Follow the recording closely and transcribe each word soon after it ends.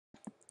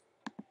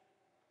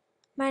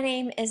My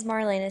name is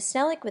Marlena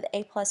Snellick with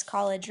A Plus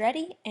College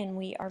Ready, and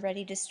we are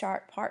ready to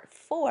start part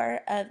 4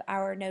 of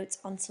our notes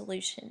on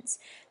solutions.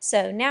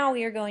 So now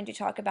we are going to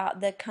talk about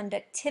the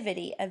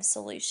conductivity of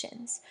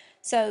solutions.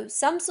 So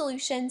some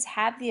solutions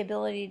have the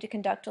ability to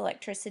conduct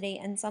electricity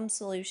and some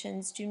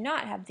solutions do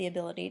not have the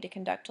ability to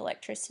conduct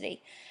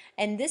electricity.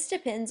 And this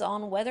depends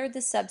on whether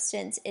the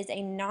substance is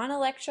a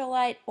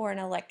non-electrolyte or an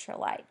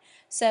electrolyte.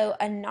 So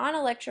a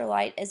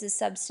non-electrolyte is a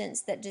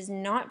substance that does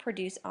not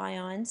produce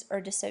ions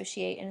or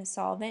dissociate in a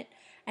solvent,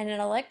 and an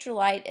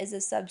electrolyte is a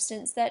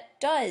substance that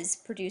does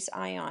produce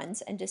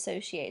ions and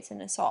dissociates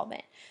in a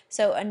solvent.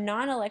 So a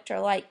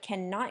non-electrolyte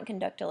cannot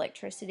conduct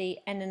electricity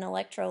and an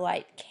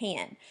electrolyte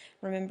can.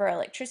 Remember,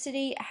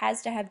 electricity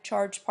has to have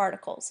charged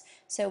particles.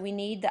 So we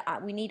need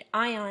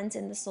ions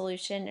in the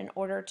solution in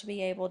order to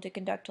be able to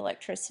conduct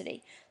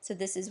electricity. So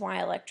this is why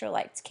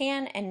electrolytes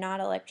can and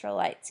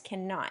non-electrolytes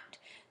cannot.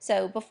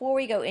 So before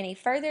we go any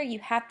further, you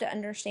have to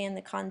understand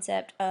the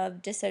concept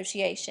of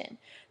dissociation.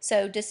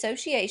 So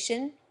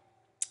dissociation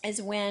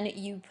is when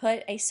you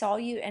put a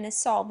solute in a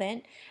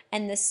solvent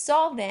and the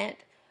solvent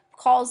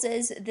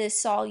causes the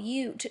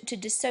solute to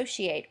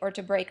dissociate or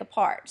to break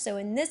apart. So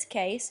in this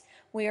case,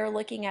 we are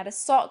looking at a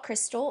salt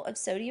crystal of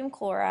sodium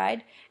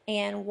chloride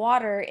and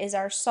water is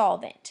our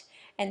solvent.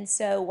 And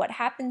so what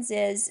happens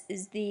is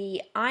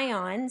the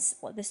ions,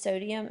 the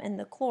sodium and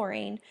the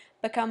chlorine,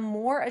 become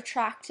more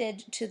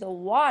attracted to the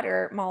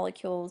water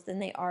molecules than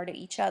they are to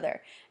each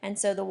other. And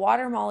so the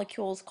water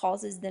molecules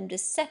causes them to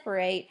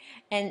separate,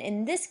 and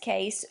in this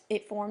case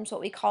it forms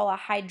what we call a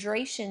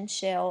hydration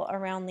shell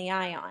around the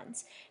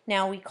ions.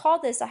 Now we call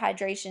this a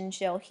hydration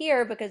shell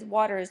here because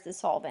water is the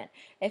solvent.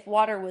 If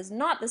water was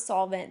not the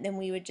solvent, then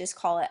we would just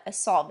call it a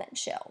solvent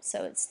shell.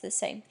 So it's the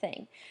same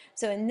thing.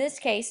 So in this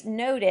case,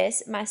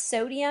 notice my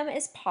sodium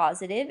is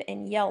positive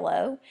in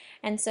yellow,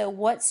 and so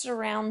what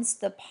surrounds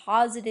the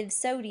positive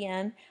sodium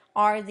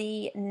are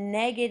the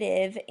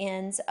negative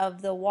ends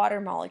of the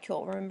water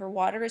molecule. Remember,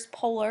 water is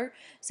polar,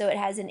 so it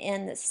has an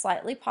end that's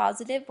slightly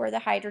positive where the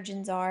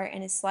hydrogens are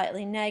and is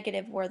slightly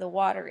negative where the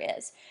water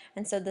is.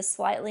 And so the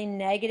slightly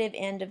negative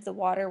end of the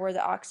water where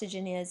the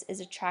oxygen is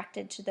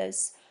attracted to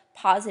those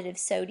positive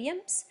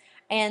sodiums,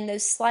 and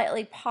those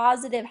slightly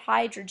positive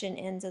hydrogen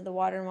ends of the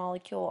water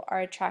molecule are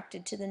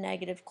attracted to the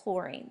negative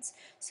chlorines.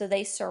 So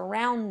they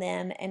surround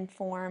them and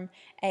form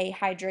a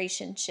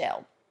hydration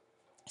shell.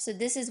 So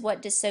this is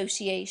what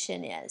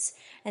dissociation is.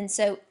 And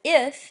so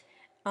if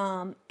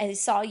a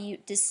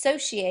solute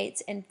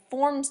dissociates and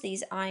forms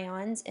these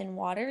ions in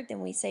water,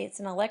 then we say it's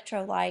an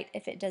electrolyte.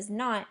 If it does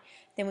not,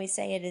 then we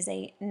say it is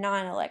a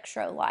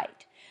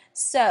non-electrolyte.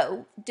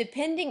 So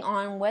depending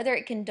on whether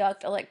it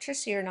conducts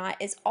electricity or not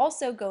is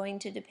also going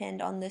to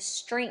depend on the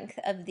strength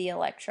of the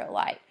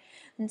electrolyte.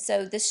 And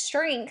so the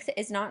strength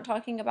is not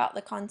talking about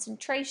the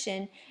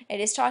concentration, it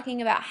is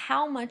talking about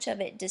how much of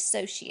it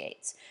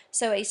dissociates.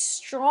 So a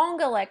strong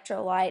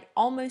electrolyte,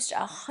 almost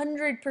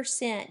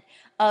 100%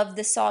 of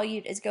the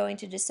solute is going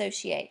to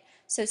dissociate.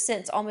 So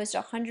since almost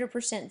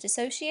 100%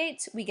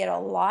 dissociates, we get a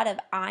lot of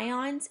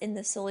ions in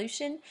the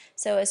solution.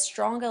 So a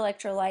strong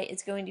electrolyte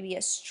is going to be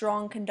a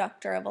strong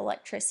conductor of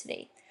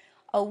electricity.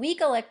 A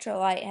weak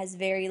electrolyte has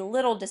very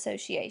little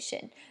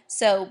dissociation.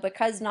 So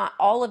because not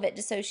all of it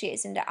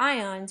dissociates into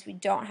ions, we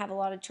don't have a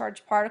lot of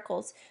charged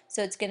particles,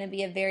 so it's going to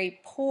be a very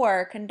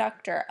poor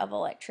conductor of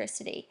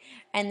electricity.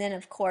 And then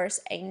of course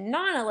a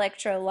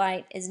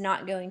non-electrolyte is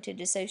not going to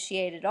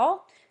dissociate at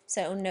all,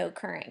 so no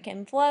current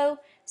can flow,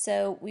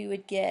 so we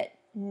would get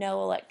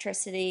no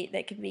electricity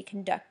that could be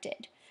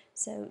conducted.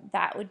 So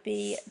that would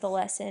be the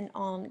lesson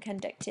on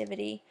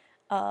conductivity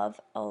of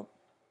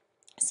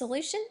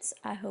solutions.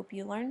 I hope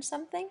you learned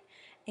something,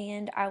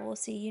 and I will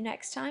see you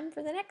next time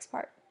for the next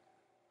part.